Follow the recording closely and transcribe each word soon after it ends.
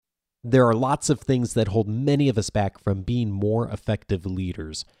There are lots of things that hold many of us back from being more effective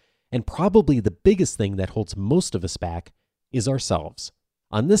leaders. And probably the biggest thing that holds most of us back is ourselves.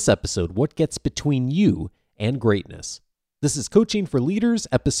 On this episode, what gets between you and greatness? This is Coaching for Leaders,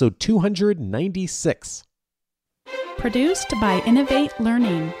 episode 296. Produced by Innovate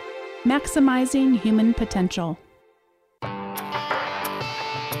Learning, maximizing human potential.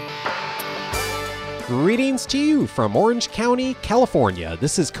 Greetings to you from Orange County, California.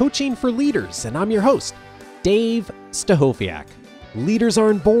 This is Coaching for Leaders, and I'm your host, Dave Stachowiak. Leaders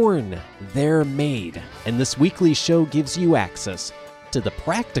aren't born, they're made. And this weekly show gives you access to the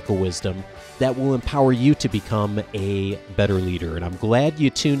practical wisdom that will empower you to become a better leader. And I'm glad you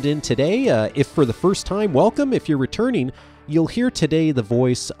tuned in today. If for the first time, welcome. If you're returning, you'll hear today the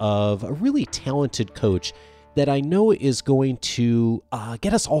voice of a really talented coach that I know is going to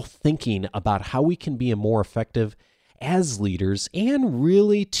get us all thinking about how we can be more effective as leaders, and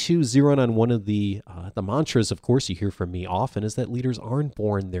really to zero in on one of the mantras, of course, you hear from me often, is that leaders aren't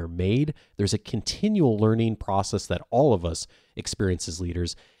born, they're made. There's a continual learning process that all of us experience as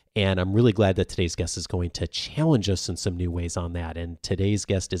leaders, and I'm really glad that today's guest is going to challenge us in some new ways on that. And today's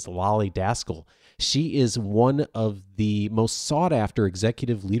guest is Lolly Daskal. She is one of the most sought-after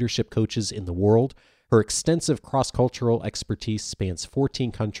executive leadership coaches in the world. Her extensive cross-cultural expertise spans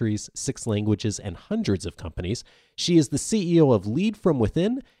 14 countries, 6 languages, and hundreds of companies. She is the CEO of Lead From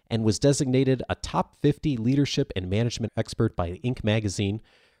Within and was designated a top 50 leadership and management expert by Inc. magazine.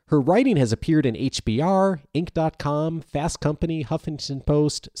 Her writing has appeared in HBR, Inc.com, Fast Company, Huffington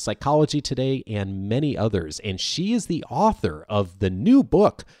Post, Psychology Today, and many others. And she is the author of the new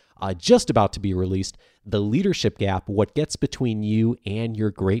book just about to be released, The Leadership Gap, What Gets Between You and Your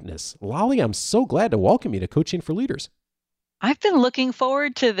Greatness. Lolly, I'm so glad to welcome you to Coaching for Leaders. I've been looking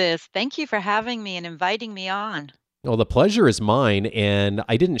forward to this. Thank you for having me and inviting me on. Well, the pleasure is mine, and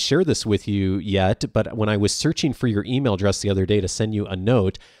I didn't share this with you yet, but when I was searching for your email address the other day to send you a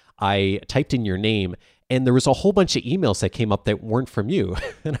note, I typed in your name, and there was a whole bunch of emails that came up that weren't from you.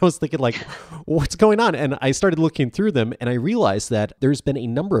 And I was thinking, like, what's going on? And I started looking through them, and I realized that there's been a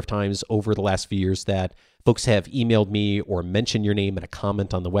number of times over the last few years that folks have emailed me or mentioned your name in a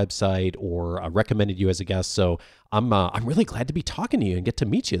comment on the website or recommended you as a guest. So I'm really glad to be talking to you and get to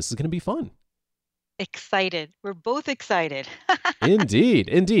meet you. This is going to be fun. Excited. We're both excited.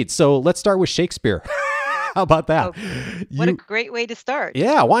 Indeed. So let's start with Shakespeare. How about that? Oh, what a great way to start.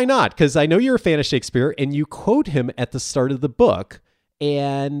 Yeah, why not? Because I know you're a fan of Shakespeare, and you quote him at the start of the book,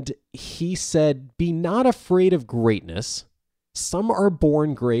 and he said, "Be not afraid of greatness. Some are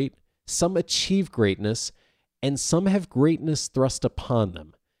born great, some achieve greatness, and some have greatness thrust upon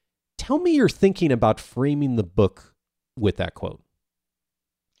them." Tell me your thinking about framing the book with that quote.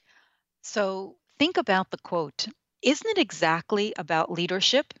 So think about the quote. Isn't it exactly about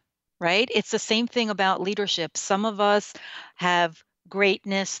leadership? Right? It's the same thing about leadership. Some of us have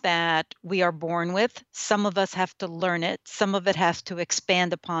greatness that we are born with. Some of us have to learn it. Some of it has to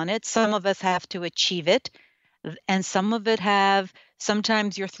expand upon it. Some of us have to achieve it. And some of it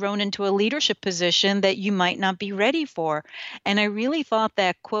sometimes you're thrown into a leadership position that you might not be ready for. And I really thought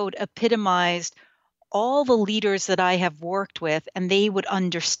that quote epitomized all the leaders that I have worked with, and they would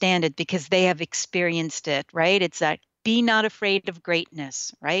understand it because they have experienced it, right? It's that be not afraid of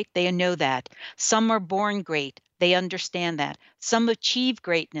greatness, right? They know that. Some are born great. They understand that. Some achieve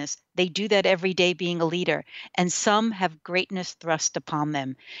greatness. They do that every day being a leader. And some have greatness thrust upon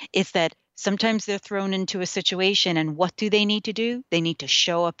them. It's that sometimes they're thrown into a situation, and what do they need to do? They need to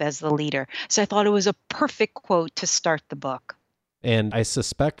show up as the leader. So I thought it was a perfect quote to start the book. And I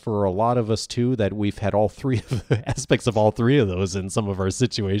suspect for a lot of us, too, that we've had all three of the aspects of all three of those in some of our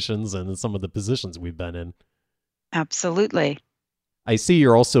situations and in some of the positions we've been in. Absolutely. I see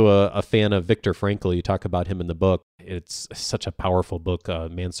you're also a fan of Viktor Frankl. You talk about him in the book. It's such a powerful book,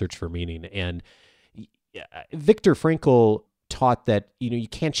 Man's Search for Meaning. And Viktor Frankl taught that, you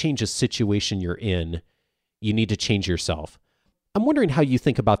can't change a situation you're in. You need to change yourself. I'm wondering how you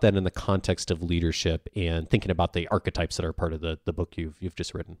think about that in the context of leadership and thinking about the archetypes that are part of the book you've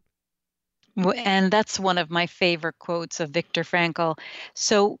just written. And that's one of my favorite quotes of Viktor Frankl.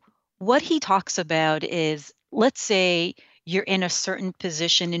 So what he talks about is, let's say you're in a certain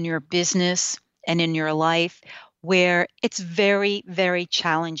position in your business and in your life where it's very, very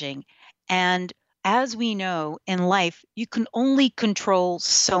challenging. And as we know in life, you can only control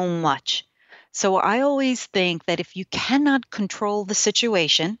so much. So I always think that if you cannot control the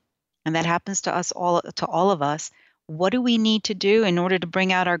situation, and that happens to all of us, what do we need to do in order to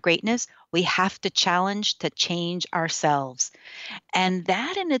bring out our greatness? We have to challenge to change ourselves. And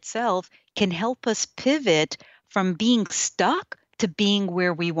that in itself can help us pivot from being stuck to being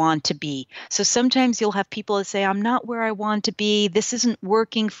where we want to be. So sometimes you'll have people that say, I'm not where I want to be. This isn't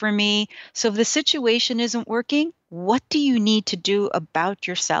working for me. So if the situation isn't working, what do you need to do about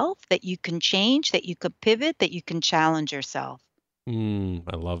yourself that you can change, that you could pivot, that you can challenge yourself?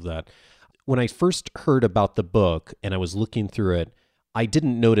 I love that. When I first heard about the book and I was looking through it, I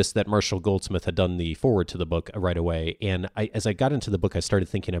didn't notice that Marshall Goldsmith had done the foreword to the book right away. And as I got into the book, I started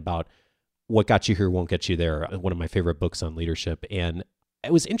thinking about What Got You Here Won't Get You There, one of my favorite books on leadership. And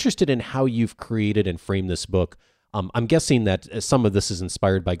I was interested in how you've created and framed this book. I'm guessing that some of this is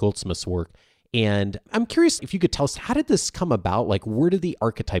inspired by Goldsmith's work. And I'm curious if you could tell us, how did this come about? Like, where do the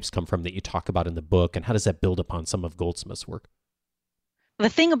archetypes come from that you talk about in the book? And how does that build upon some of Goldsmith's work? The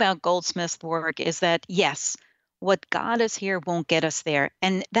thing about Goldsmith's work is that, yes, what got us here won't get us there.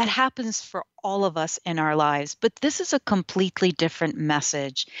 And that happens for all of us in our lives. But this is a completely different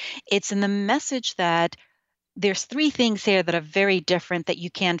message. It's in the message that there's three things here that are very different that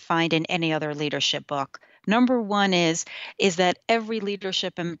you can't find in any other leadership book. Number one is that every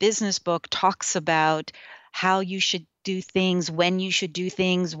leadership and business book talks about how you should do things, when you should do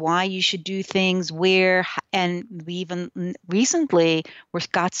things, why you should do things, where, and we even recently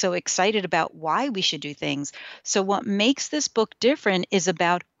got so excited about why we should do things. So what makes this book different is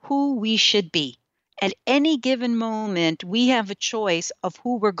about who we should be. At any given moment, we have a choice of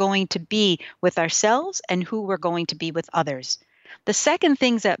who we're going to be with ourselves and who we're going to be with others. The second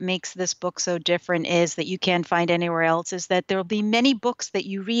thing that makes this book so different is that you can't find anywhere else is that there will be many books that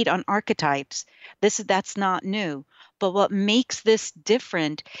you read on archetypes. That's not new. But what makes this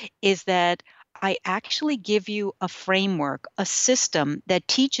different is that I actually give you a framework, a system that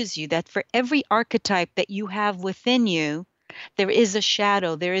teaches you that for every archetype that you have within you, there is a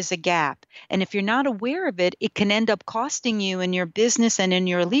shadow, there is a gap. And if you're not aware of it, it can end up costing you in your business and in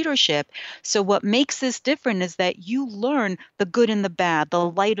your leadership. So what makes this different is that you learn the good and the bad, the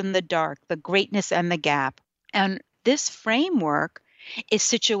light and the dark, the greatness and the gap. And this framework is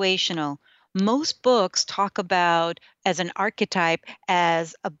situational. Most books talk about as an archetype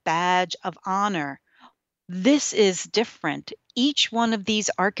as a badge of honor. This is different. Each one of these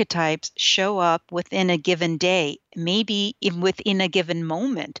archetypes show up within a given day, maybe even within a given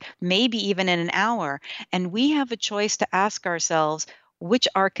moment, maybe even in an hour. And we have a choice to ask ourselves which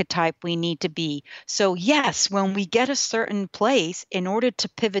archetype we need to be. So yes, when we get a certain place, in order to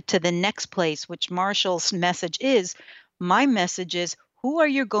pivot to the next place, which Marshall's message is, my message is, who are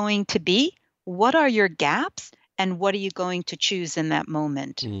you going to be? What are your gaps? And what are you going to choose in that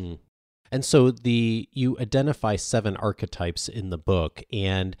moment? And so you identify 7 archetypes in the book,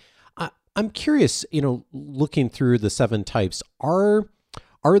 and I'm curious, looking through the 7 types, are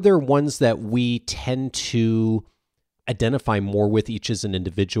there ones that we tend to identify more with each as an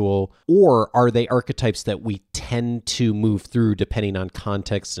individual, or are they archetypes that we tend to move through depending on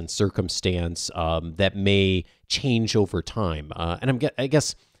context and circumstance that may change over time? And I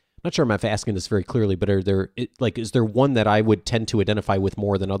guess not sure I'm asking this very clearly, but is there one that I would tend to identify with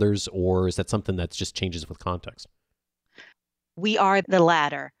more than others, or is that something that just changes with context? We are the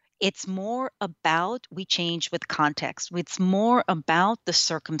latter. It's more about we change with context. It's more about the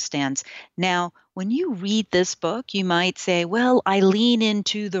circumstance. Now, when you read this book, you might say, well, I lean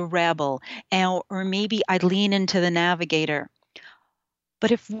into the rebel, or maybe I lean into the navigator.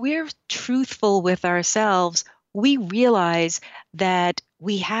 But if we're truthful with ourselves, we realize that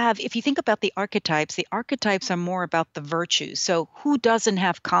if you think about the archetypes are more about the virtues. So who doesn't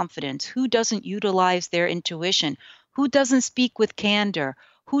have confidence? Who doesn't utilize their intuition? Who doesn't speak with candor?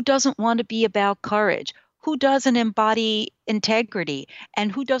 Who doesn't want to be about courage? Who doesn't embody integrity?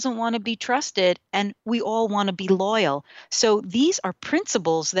 And who doesn't want to be trusted? And we all want to be loyal. So these are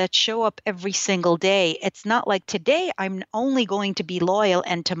principles that show up every single day. It's not like today I'm only going to be loyal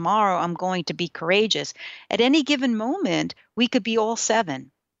and tomorrow I'm going to be courageous. At any given moment, we could be all 7.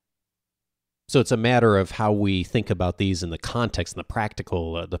 So it's a matter of how we think about these in the context and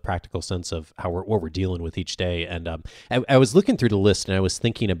the practical sense of what we're dealing with each day. And I was looking through the list and I was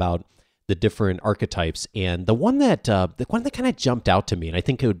thinking about the different archetypes, and the one that kind of jumped out to me, and I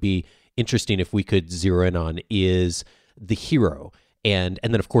think it would be interesting if we could zero in on, is the hero, and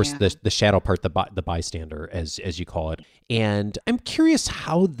then of course the shadow part, the bystander, as you call it. And I'm curious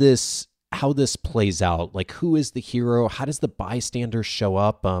how this plays out. Like, who is the hero? How does the bystander show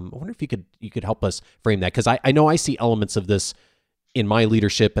up? I wonder if you could help us frame that, because I know I see elements of this in my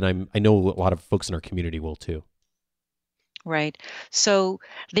leadership, and I know a lot of folks in our community will too. Right. So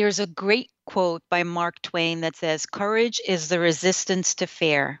there's a great quote by Mark Twain that says, courage is the resistance to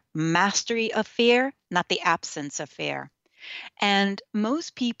fear, mastery of fear, not the absence of fear. And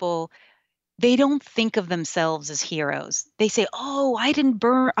most people they don't think of themselves as heroes. They say, "Oh, I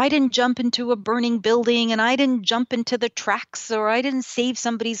didn't jump into a burning building and I didn't jump into the tracks or I didn't save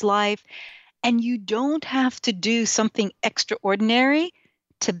somebody's life." And you don't have to do something extraordinary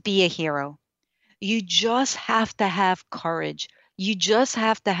to be a hero. You just have to have courage. You just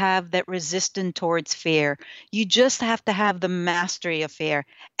have to have that resistance towards fear. You just have to have the mastery of fear.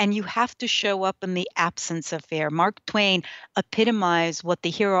 And you have to show up in the absence of fear. Mark Twain epitomized what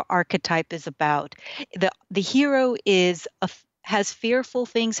the hero archetype is about. The hero has fearful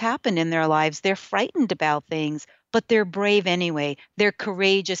things happen in their lives. They're frightened about things, but they're brave anyway. They're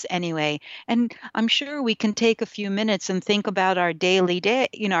courageous anyway. And I'm sure we can take a few minutes and think about our our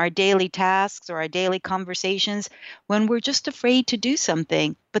daily tasks or our daily conversations when we're just afraid to do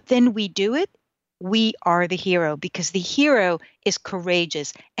something, but then we do it. We are the hero because the hero is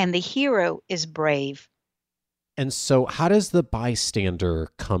courageous and the hero is brave. And so how does the bystander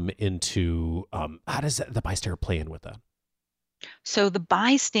come into, how does the bystander play in with that? So the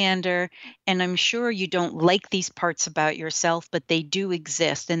bystander, and I'm sure you don't like these parts about yourself, but they do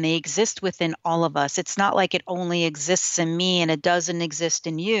exist and they exist within all of us. It's not like it only exists in me and it doesn't exist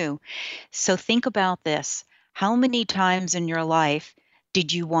in you. So think about this. How many times in your life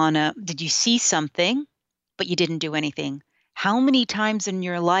did you see something, but you didn't do anything? How many times in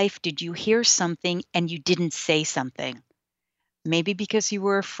your life did you hear something and you didn't say something? Maybe because you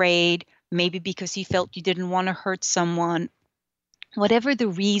were afraid, maybe because you felt you didn't want to hurt someone. Whatever the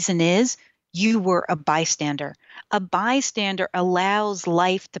reason is, you were a bystander. A bystander allows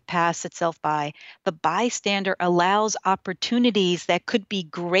life to pass itself by. The bystander allows opportunities that could be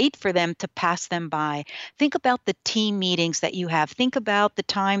great for them to pass them by. Think about the team meetings that you have. Think about the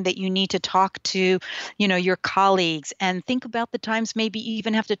time that you need to talk to, your colleagues, and think about the times maybe you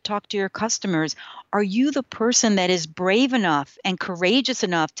even have to talk to your customers. Are you the person that is brave enough and courageous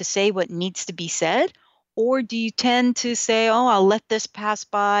enough to say what needs to be said? Or do you tend to say, "Oh, I'll let this pass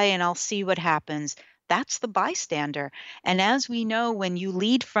by and I'll see what happens"? That's the bystander. And as we know, when you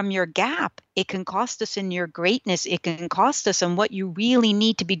lead from your gap, it can cost us in your greatness. It can cost us in what you really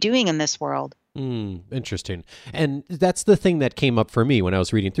need to be doing in this world. Interesting. And that's the thing that came up for me when I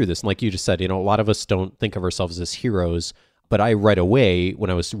was reading through this. And like you just said, a lot of us don't think of ourselves as heroes. But I right away, when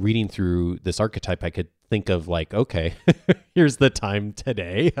I was reading through this archetype, I could think of like, okay, here's the time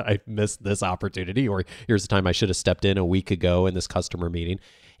today I missed this opportunity, or here's the time I should have stepped in a week ago in this customer meeting.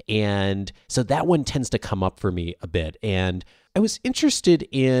 And so that one tends to come up for me a bit. And I was interested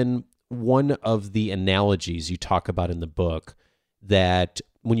in one of the analogies you talk about in the book, that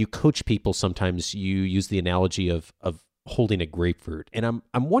when you coach people, sometimes you use the analogy of holding a grapefruit. And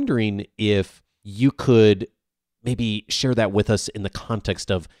I'm wondering if you could maybe share that with us in the context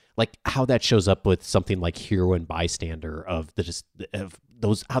of like how that shows up with something like hero and bystander, of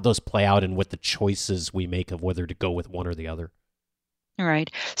those, how those play out and what the choices we make of whether to go with one or the other. Right.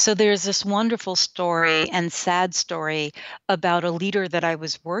 So there's this wonderful story and sad story about a leader that I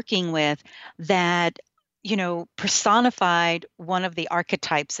was working with that, personified one of the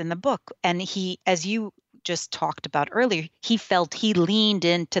archetypes in the book. And he, as you just talked about earlier, he felt he leaned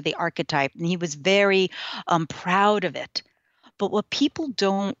into the archetype and he was very proud of it. But what people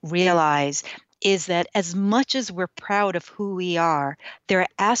don't realize is that as much as we're proud of who we are, there are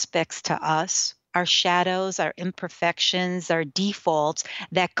aspects to us, our shadows, our imperfections, our defaults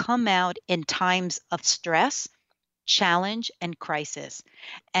that come out in times of stress, challenge, and crisis.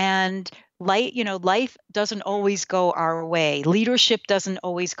 And life doesn't always go our way. Leadership doesn't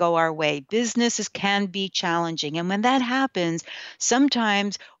always go our way. Businesses can be challenging. And when that happens,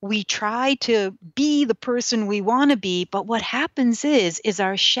 sometimes we try to be the person we want to be. But what happens is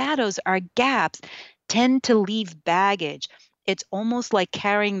our shadows, our gaps tend to leave baggage. It's almost like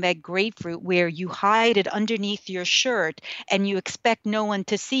carrying that grapefruit where you hide it underneath your shirt and you expect no one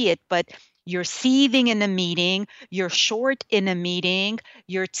to see it, but you're seething in a meeting, you're short in a meeting,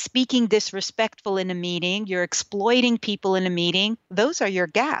 you're speaking disrespectful in a meeting, you're exploiting people in a meeting. Those are your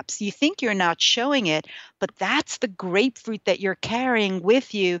gaps. You think you're not showing it, but that's the grapefruit that you're carrying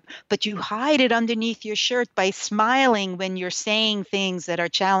with you, but you hide it underneath your shirt by smiling when you're saying things that are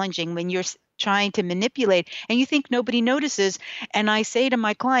challenging, when you're trying to manipulate, and you think nobody notices. And I say to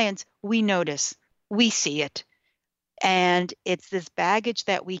my clients, we notice, we see it. And it's this baggage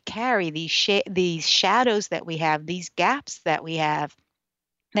that we carry, these shadows that we have, these gaps that we have,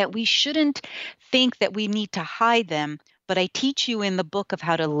 that we shouldn't think that we need to hide them. But I teach you in the book of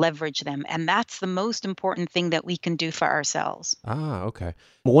how to leverage them. And that's the most important thing that we can do for ourselves. Ah, okay.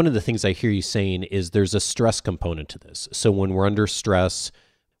 One of the things I hear you saying is there's a stress component to this. So when we're under stress,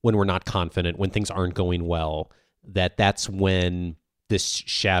 when we're not confident, when things aren't going well, that's when this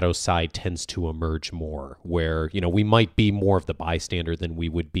shadow side tends to emerge more, where, we might be more of the bystander than we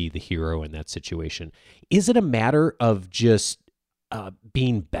would be the hero in that situation. Is it a matter of just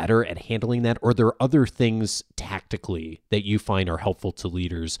being better at handling that, or are there other things tactically that you find are helpful to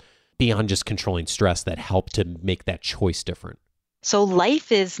leaders beyond just controlling stress that help to make that choice different? So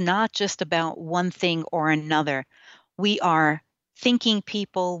life is not just about one thing or another. We are thinking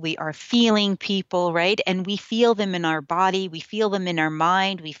people, we are feeling people, right? And we feel them in our body, we feel them in our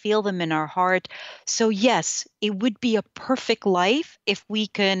mind, we feel them in our heart. So yes, it would be a perfect life if we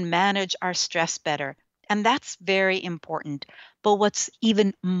can manage our stress better. And that's very important. But what's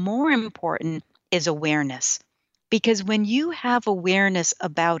even more important is awareness. Because when you have awareness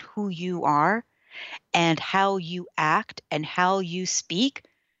about who you are and how you act and how you speak,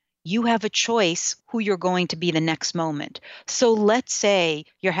 you have a choice who you're going to be the next moment. So let's say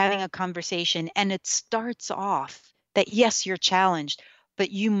you're having a conversation and it starts off that, yes, you're challenged,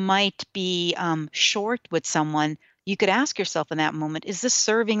 but you might be short with someone. You could ask yourself in that moment, is this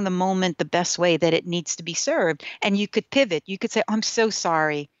serving the moment the best way that it needs to be served? And you could pivot. You could say, I'm so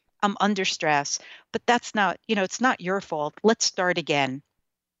sorry. I'm under stress, but that's not, it's not your fault. Let's start again.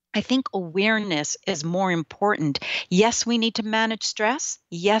 I think awareness is more important. Yes, we need to manage stress.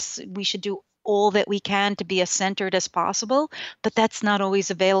 Yes, we should do all that we can to be as centered as possible, but that's not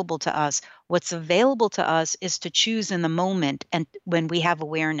always available to us. What's available to us is to choose in the moment and when we have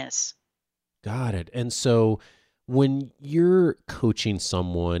awareness. Got it. And so when you're coaching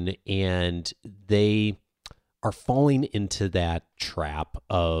someone and they are falling into that trap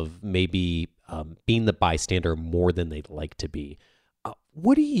of maybe being the bystander more than they'd like to be,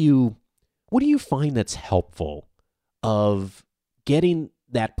 what do you find that's helpful of getting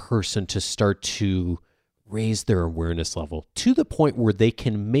that person to start to raise their awareness level to the point where they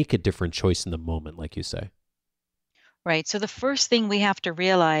can make a different choice in the moment, like you say? Right. So the first thing we have to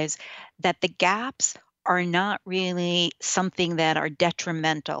realize that the gaps are not really something that are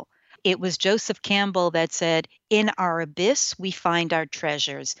detrimental. It was Joseph Campbell that said, in our abyss, we find our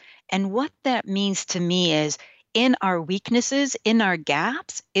treasures. And what that means to me is in our weaknesses, in our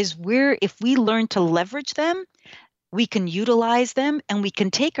gaps, is where if we learn to leverage them, we can utilize them and we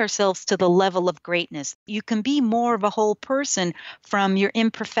can take ourselves to the level of greatness. You can be more of a whole person from your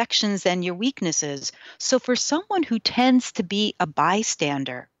imperfections and your weaknesses. So for someone who tends to be a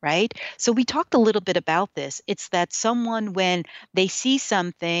bystander, right? So we talked a little bit about this. It's that someone when they see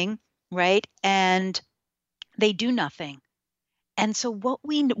something, right, and they do nothing. And so what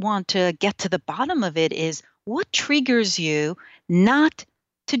we want to get to the bottom of it is what triggers you not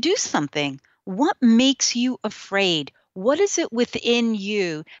to do something? What makes you afraid? What is it within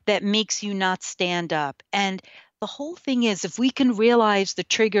you that makes you not stand up? And the whole thing is if we can realize the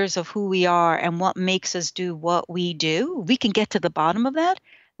triggers of who we are and what makes us do what we do, we can get to the bottom of that,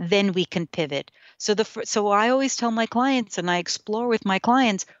 then we can pivot. So I always tell my clients and I explore with my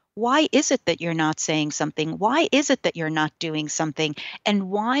clients, why is it that you're not saying something? Why is it that you're not doing something? And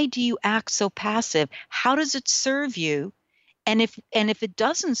why do you act so passive? How does it serve you? And if it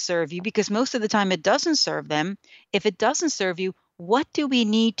doesn't serve you, because most of the time it doesn't serve them, if it doesn't serve you, what do we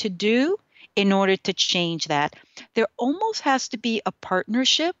need to do in order to change that? There almost has to be a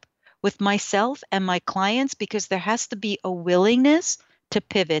partnership with myself and my clients because there has to be a willingness to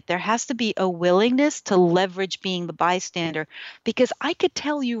pivot. There has to be a willingness to leverage being the bystander because I could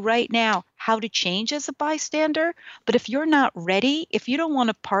tell you right now how to change as a bystander, but if you're not ready, if you don't want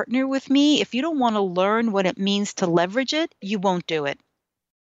to partner with me, if you don't want to learn what it means to leverage it, you won't do it.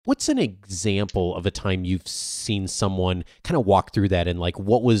 What's an example of a time you've seen someone kind of walk through that and like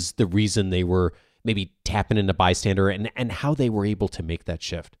what was the reason they were maybe tapping into bystander and how they were able to make that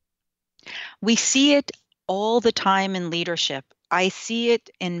shift? We see it all the time in leadership. I see it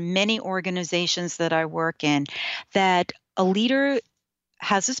in many organizations that I work in, that a leader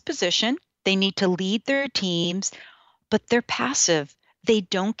has this position, they need to lead their teams, but they're passive. They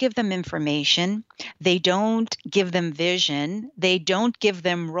don't give them information. They don't give them vision. They don't give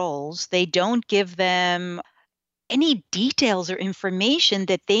them roles. They don't give them any details or information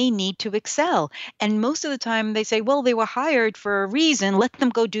that they need to excel. And most of the time they say, well, they were hired for a reason. Let them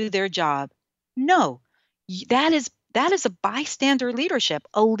go do their job. No, that is a bystander leadership.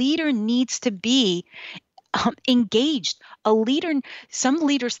 A leader needs to be engaged. Some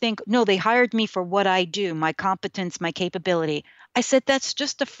leaders think, no, they hired me for what I do, my competence, my capability. I said, that's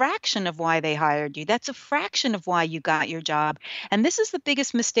just a fraction of why they hired you. That's a fraction of why you got your job. And this is the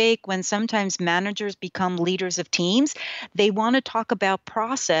biggest mistake when sometimes managers become leaders of teams. They want to talk about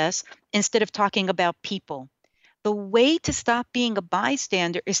process instead of talking about people. The way to stop being a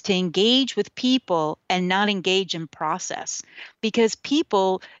bystander is to engage with people and not engage in process. Because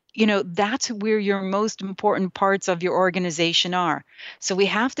people, that's where your most important parts of your organization are. So we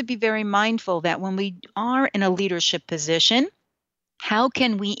have to be very mindful that when we are in a leadership position, how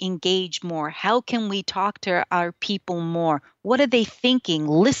can we engage more? How can we talk to our people more? What are they thinking?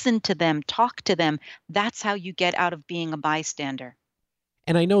 Listen to them, talk to them. That's how you get out of being a bystander.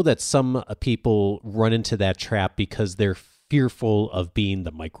 And I know that some people run into that trap because they're fearful of being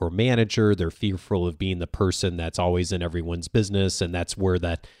the micromanager. They're fearful of being the person that's always in everyone's business. And that's where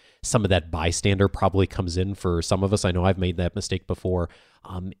some of that bystander probably comes in for some of us. I know I've made that mistake before.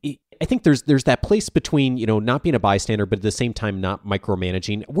 I think there's that place between, not being a bystander, but at the same time, not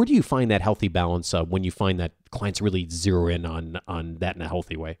micromanaging. Where do you find that healthy balance when you find that clients really zero in on that in a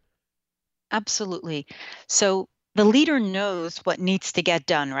healthy way? Absolutely. So the leader knows what needs to get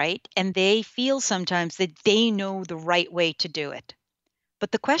done, right? And they feel sometimes that they know the right way to do it.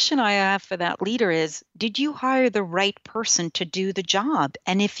 But the question I have for that leader is, did you hire the right person to do the job?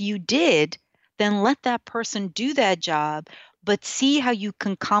 And if you did, then let that person do that job, but see how you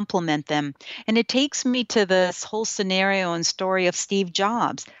can complement them. And it takes me to this whole scenario and story of Steve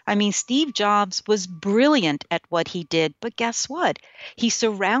Jobs. I mean, Steve Jobs was brilliant at what he did, but guess what? He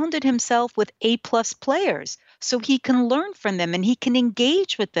surrounded himself with A-plus players so he can learn from them and he can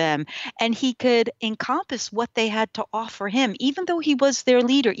engage with them and he could encompass what they had to offer him. Even though he was their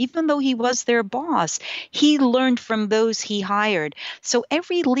leader, even though he was their boss, he learned from those he hired. So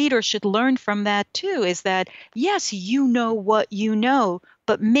every leader should learn from that too, is that, yes, you know what you know,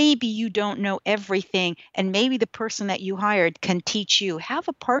 but maybe you don't know everything, and maybe the person that you hired can teach you. Have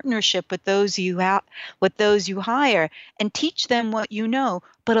a partnership with those you hire, and teach them what you know,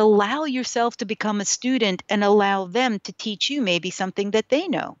 but allow yourself to become a student and allow them to teach you maybe something that they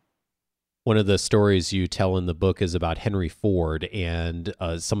know. One of the stories you tell in the book is about Henry Ford and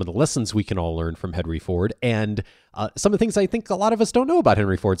some of the lessons we can all learn from Henry Ford, and some of the things I think a lot of us don't know about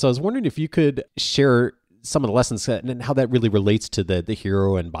Henry Ford. So I was wondering if you could share some of the lessons and how that really relates to the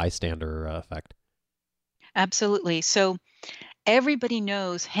hero and bystander effect. Absolutely. So everybody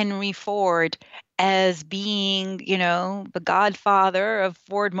knows Henry Ford as being, the godfather of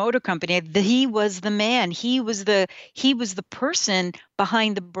Ford Motor Company. He was the man. He was the person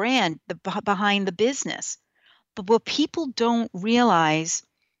behind the brand, behind the business. But what people don't realize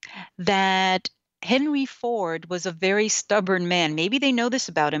that Henry Ford was a very stubborn man. Maybe they know this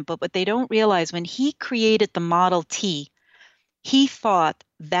about him, but what they don't realize, when he created the Model T, he thought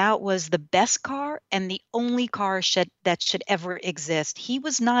that was the best car and the only car that should ever exist. He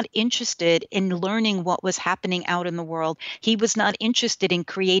was not interested in learning what was happening out in the world. He was not interested in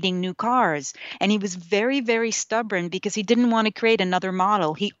creating new cars. And he was very, very stubborn because he didn't want to create another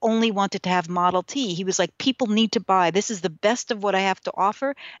model. He only wanted to have Model T. He was like, people need to buy. This is the best of what I have to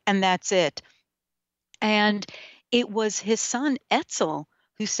offer, and that's it. And it was his son, Edsel,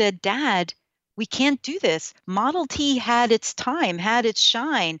 who said, Dad, we can't do this. Model T had its time, had its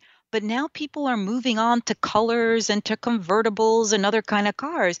shine, but now people are moving on to colors and to convertibles and other kind of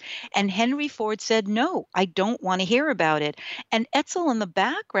cars. And Henry Ford said, no, I don't want to hear about it. And Edsel in the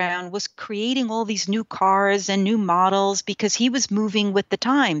background was creating all these new cars and new models because he was moving with the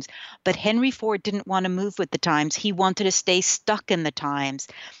times. But Henry Ford didn't want to move with the times. He wanted to stay stuck in the times.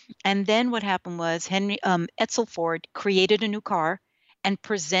 And then what happened was Edsel Ford created a new car and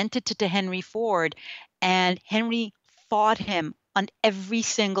presented it to Henry Ford, and Henry fought him on every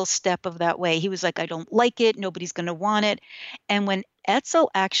single step of that way. He was like, I don't like it. Nobody's going to want it. And when Edsel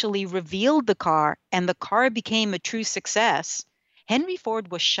actually revealed the car and the car became a true success, Henry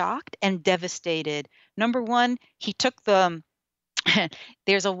Ford was shocked and devastated. Number one, he took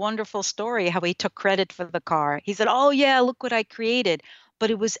there's a wonderful story how he took credit for the car. He said, oh yeah, look what I created. But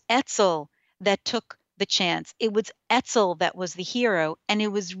it was Edsel that took the chance. It was Edsel that was the hero, and it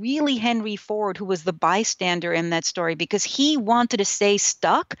was really Henry Ford who was the bystander in that story because he wanted to stay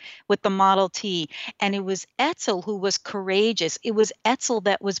stuck with the Model T, and it was Edsel who was courageous. It was Edsel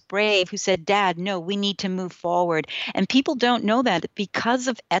that was brave, who said, Dad, no, we need to move forward. And people don't know that because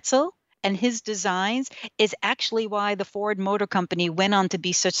of Edsel and his designs is actually why the Ford Motor Company went on to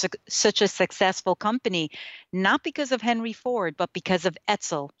be such a successful company, not because of Henry Ford, but because of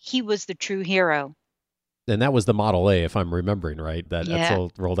Edsel. He was the true hero. And that was the Model A, if I'm remembering right, that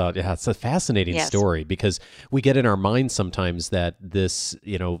Edsel rolled out. Yeah, it's a fascinating story because we get in our minds sometimes that this,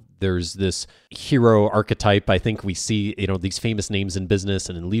 there's this hero archetype. I think we see, these famous names in business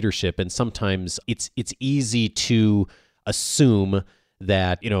and in leadership, and sometimes it's easy to assume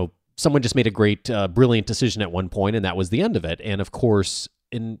that, someone just made a great, brilliant decision at one point, and that was the end of it. And of course,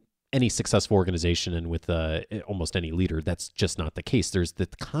 in any successful organization and with almost any leader, that's just not the case. There's the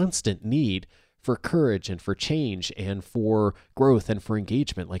constant need for courage and for change and for growth and for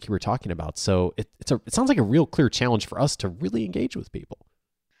engagement, like you were talking about. So it sounds like a real clear challenge for us to really engage with people.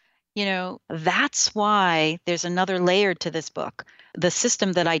 That's why there's another layer to this book. The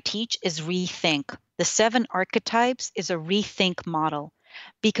system that I teach is rethink. The 7 archetypes is a rethink model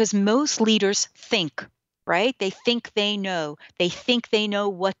because most leaders think, right? They think they know. They think they know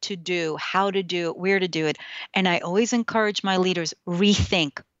what to do, how to do it, where to do it. And I always encourage my leaders,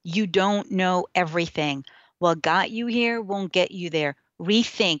 rethink. You don't know everything. What got you here won't get you there.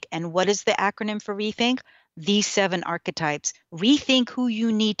 Rethink. And what is the acronym for rethink? These 7 archetypes. Rethink who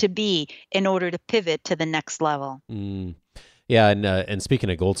you need to be in order to pivot to the next level. Yeah, and speaking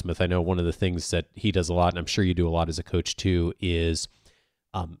of Goldsmith, I know one of the things that he does a lot, and I'm sure you do a lot as a coach too, is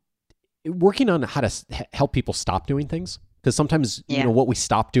working on how to help people stop doing things. Because sometimes, what we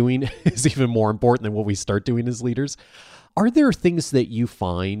stop doing is even more important than what we start doing as leaders. Are there things that you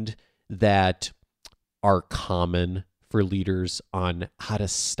find that are common for leaders on how to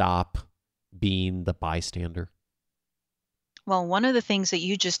stop being the bystander? Well, one of the things that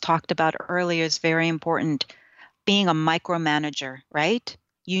you just talked about earlier is very important. Being a micromanager, right?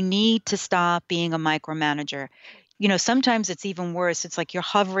 You need to stop being a micromanager. Sometimes it's even worse. It's like you're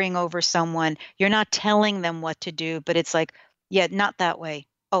hovering over someone. You're not telling them what to do, but it's like, yeah, not that way.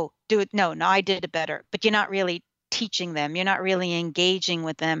 Oh, do it. No, I did it better. But you're not really teaching them. You're not really engaging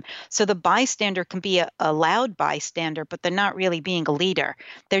with them. So the bystander can be a loud bystander, but they're not really being a leader.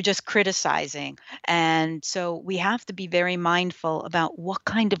 They're just criticizing. And so we have to be very mindful about what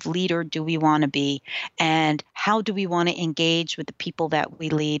kind of leader do we want to be and how do we want to engage with the people that we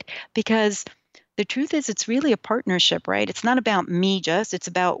lead? Because the truth is, it's really a partnership, right? It's not about me it's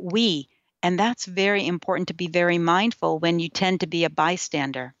about we. And that's very important to be very mindful when you tend to be a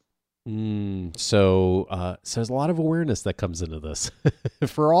bystander. So there's a lot of awareness that comes into this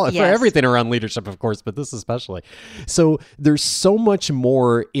for Yes. for everything around leadership, of course, but this especially. So there's so much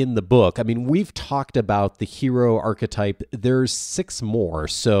more in the book. I mean, we've talked about the hero archetype. There's 6 more.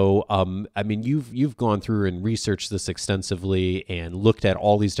 So, you've gone through and researched this extensively and looked at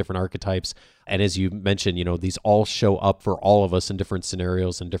all these different archetypes. And as you mentioned, these all show up for all of us in different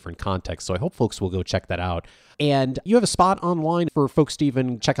scenarios and different contexts. So I hope folks will go check that out. And you have a spot online for folks to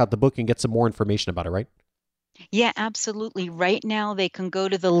even check out the book and get some more information about it, right? Yeah, absolutely. Right now, they can go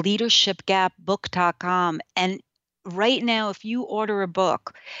to the leadershipgapbook.com. And right now, if you order a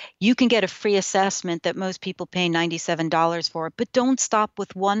book, you can get a free assessment that most people pay $97 for. But don't stop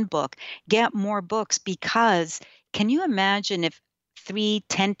with one book. Get more books because can you imagine if 3,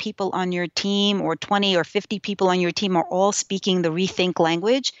 10 people on your team or 20 or 50 people on your team are all speaking the rethink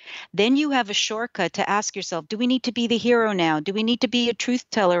language? Then you have a shortcut to ask yourself, do we need to be the hero now? Do we need to be a truth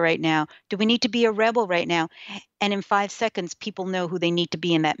teller right now? Do we need to be a rebel right now? And in 5 seconds, people know who they need to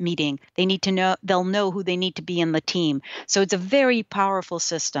be in that meeting. They'll know who they need to be in the team. So it's a very powerful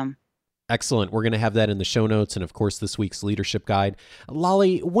system. Excellent. We're going to have that in the show notes and, of course, this week's leadership guide.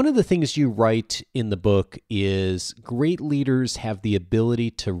 Lolly, one of the things you write in the book is great leaders have the ability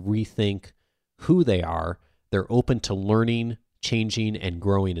to rethink who they are. They're open to learning, changing, and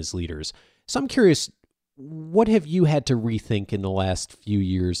growing as leaders. So I'm curious, what have you had to rethink in the last few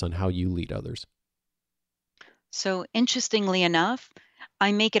years on how you lead others? So interestingly enough,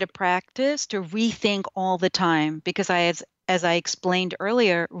 I make it a practice to rethink all the time because as I explained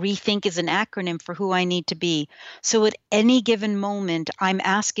earlier, rethink is an acronym for who I need to be. So at any given moment, I'm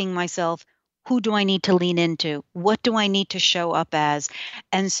asking myself, who do I need to lean into? What do I need to show up as?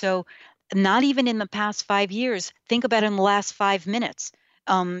 And so not even in the past 5 years, think about in the last 5 minutes.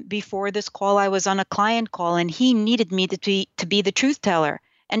 Before this call, I was on a client call and he needed me to be the truth teller.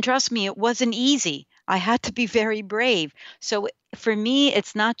 And trust me, it wasn't easy. I had to be very brave. So for me,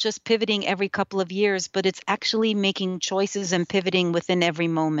 it's not just pivoting every couple of years, but it's actually making choices and pivoting within every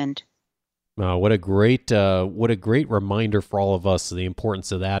moment. What a great reminder for all of us, the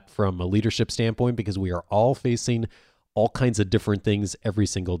importance of that from a leadership standpoint, because we are all facing all kinds of different things every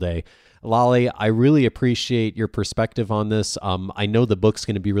single day. Lolly, I really appreciate your perspective on this. I know the book's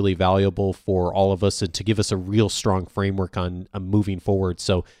going to be really valuable for all of us and to give us a real strong framework on moving forward.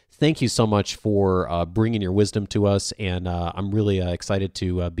 So thank you so much for bringing your wisdom to us. And I'm really excited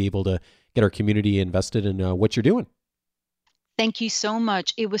to be able to get our community invested in what you're doing. Thank you so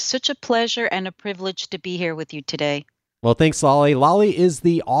much. It was such a pleasure and a privilege to be here with you today. Well, thanks, Lolly. Lolly is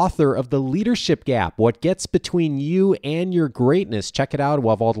the author of The Leadership Gap, What Gets Between You and Your Greatness. Check it out.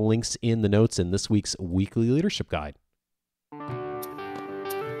 We'll have all the links in the notes in this week's weekly leadership guide.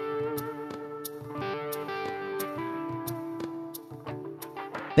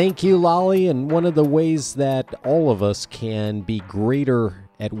 Thank you, Lolly. And one of the ways that all of us can be greater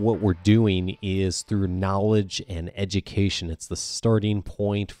at what we're doing is through knowledge and education. It's the starting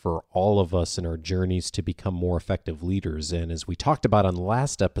point for all of us in our journeys to become more effective leaders. And as we talked about on the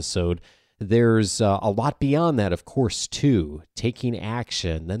last episode, there's a lot beyond that, of course, too. Taking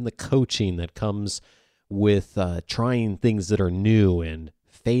action, then the coaching that comes with trying things that are new and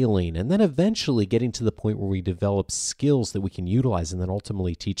failing, and then eventually getting to the point where we develop skills that we can utilize and then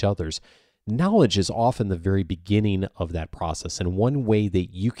ultimately teach others. Knowledge is often the very beginning of that process, and one way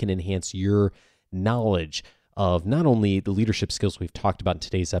that you can enhance your knowledge of not only the leadership skills we've talked about in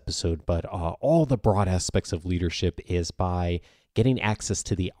today's episode, but all the broad aspects of leadership is by getting access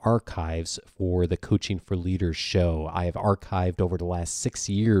to the archives for the Coaching for Leaders show. I have archived over the last 6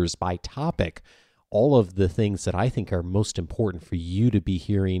 years by topic all of the things that I think are most important for you to be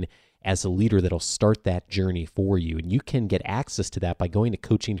hearing as a leader that'll start that journey for you. And you can get access to that by going to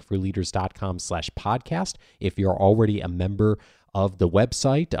coachingforleaders.com/podcast. If you're already a member of the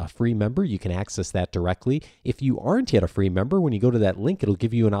website, a free member, you can access that directly. If you aren't yet a free member, when you go to that link, it'll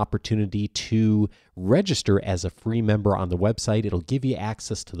give you an opportunity to register as a free member on the website. It'll give you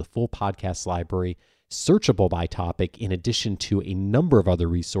access to the full podcast library, searchable by topic, in addition to a number of other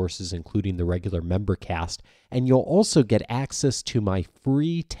resources, including the regular member cast. And you'll also get access to my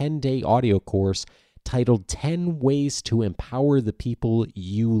free 10-day audio course titled 10 Ways to Empower the People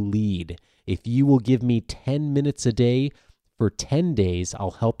You Lead. If you will give me 10 minutes a day for 10 days,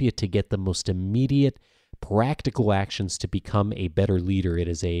 I'll help you to get the most immediate, practical actions to become a better leader. It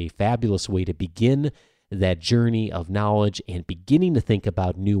is a fabulous way to begin that journey of knowledge and beginning to think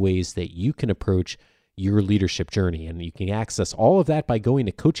about new ways that you can approach your leadership journey. And you can access all of that by going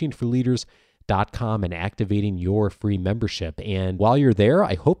to coachingforleaders.com and activating your free membership. And while you're there,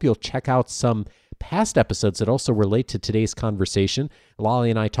 I hope you'll check out some past episodes that also relate to today's conversation. Lolly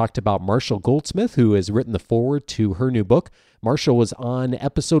and I talked about Marshall Goldsmith, who has written the foreword to her new book. Marshall was on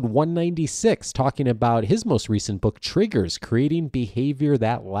episode 196 talking about his most recent book, Triggers, Creating Behavior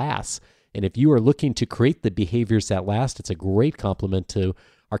That Lasts. And if you are looking to create the behaviors that last, it's a great complement to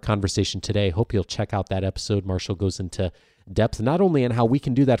our conversation today. Hope you'll check out that episode. Marshall goes into depth not only on how we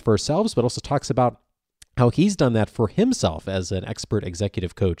can do that for ourselves, but also talks about how he's done that for himself as an expert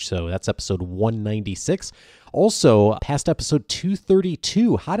executive coach. So that's episode 196. Also, past episode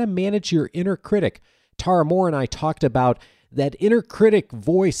 232, How to Manage Your Inner Critic. Tara Moore and I talked about that inner critic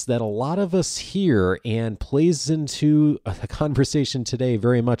voice that a lot of us hear and plays into the conversation today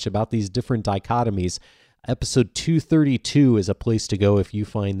very much about these different dichotomies. Episode 232 is a place to go if you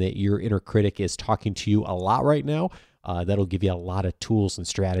find that your inner critic is talking to you a lot right now. That'll give you a lot of tools and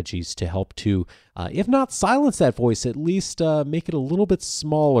strategies to help to, if not silence that voice, at least make it a little bit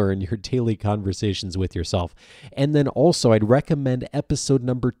smaller in your daily conversations with yourself. And then also, I'd recommend episode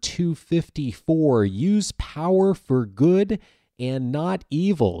number 254, Use Power for Good and Not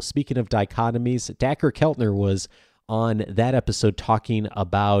Evil. Speaking of dichotomies, Dacher Keltner was on that episode talking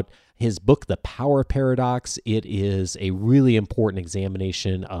about his book, The Power Paradox. It is a really important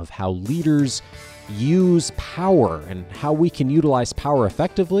examination of how leaders use power and how we can utilize power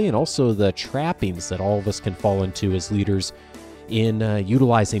effectively, and also the trappings that all of us can fall into as leaders in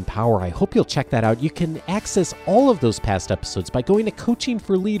utilizing power. I hope you'll check that out. You can access all of those past episodes by going to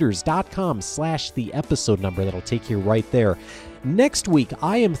coachingforleaders.com/the episode number. That'll take you right there. Next week,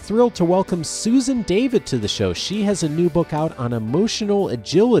 I am thrilled to welcome Susan David to the show. She has a new book out on emotional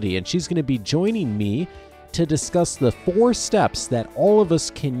agility, and she's going to be joining me to discuss the 4 steps that all of us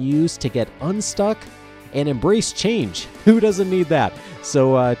can use to get unstuck and embrace change. Who doesn't need that?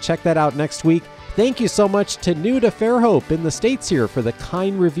 So check that out next week. Thank you so much to Nuda Fairhope in the States here for the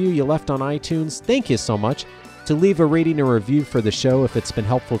kind review you left on iTunes. Thank you so much. To leave a rating or review for the show if it's been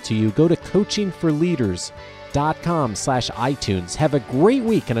helpful to you, go to coachingforleaders.com/iTunes. Have a great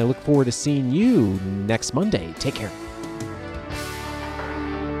week, and I look forward to seeing you next Monday. Take care.